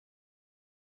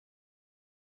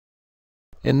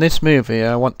In this movie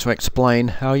I want to explain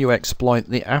how you exploit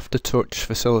the Aftertouch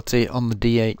facility on the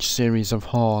DH series of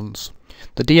horns.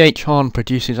 The DH horn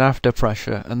produces after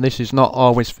pressure, and this is not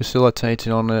always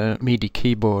facilitated on a MIDI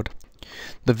keyboard.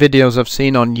 The videos I've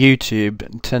seen on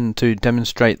YouTube tend to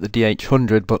demonstrate the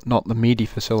DH100 but not the MIDI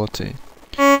facility.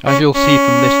 As you'll see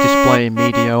from this display in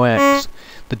MIDIox,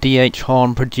 the DH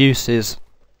horn produces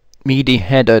MIDI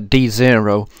header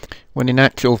D0, when in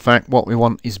actual fact what we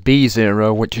want is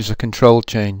B0, which is a control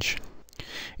change.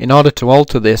 In order to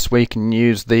alter this, we can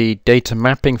use the data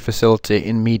mapping facility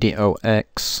in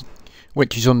MIDIox,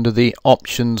 which is under the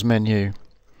Options menu.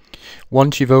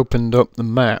 Once you've opened up the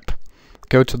map,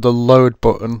 go to the Load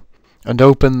button and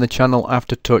open the Channel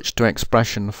Aftertouch to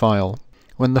Expression file.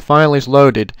 When the file is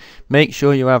loaded, make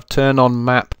sure you have Turn on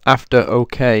Map After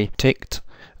OK ticked,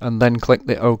 and then click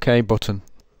the OK button.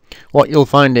 What you'll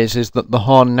find is that the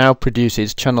horn now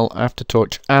produces Channel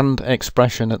Aftertouch and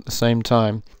Expression at the same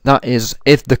time. That is,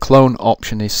 if the clone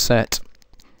option is set.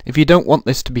 If you don't want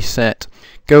this to be set,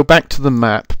 go back to the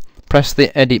map, press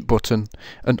the Edit button,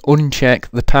 and uncheck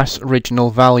the Pass Original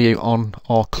Value on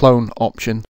or Clone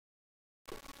option.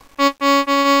 The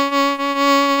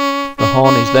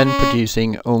horn is then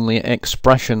producing only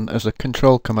Expression as a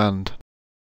control command.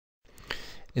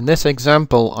 In this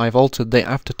example, I've altered the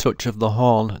aftertouch of the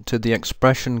horn to the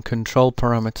expression control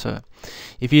parameter.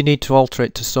 If you need to alter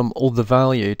it to some other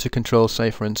value to control,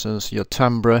 say for instance, your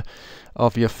timbre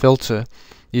of your filter,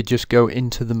 you just go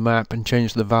into the map and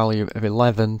change the value of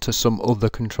 11 to some other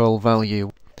control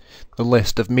value. The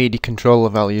list of MIDI controller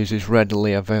values is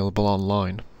readily available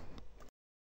online.